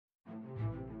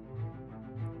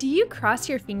Do you cross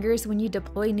your fingers when you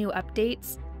deploy new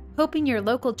updates, hoping your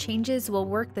local changes will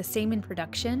work the same in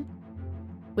production?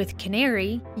 With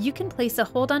Canary, you can place a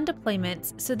hold on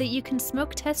deployments so that you can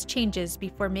smoke test changes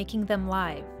before making them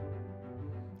live.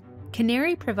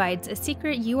 Canary provides a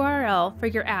secret URL for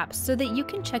your apps so that you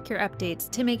can check your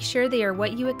updates to make sure they are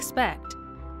what you expect,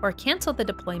 or cancel the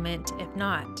deployment if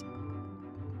not.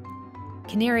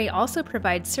 Canary also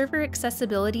provides server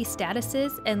accessibility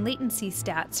statuses and latency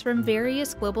stats from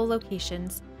various global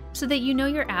locations so that you know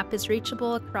your app is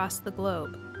reachable across the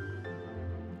globe.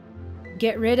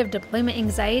 Get rid of deployment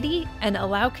anxiety and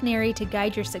allow Canary to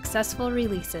guide your successful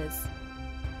releases.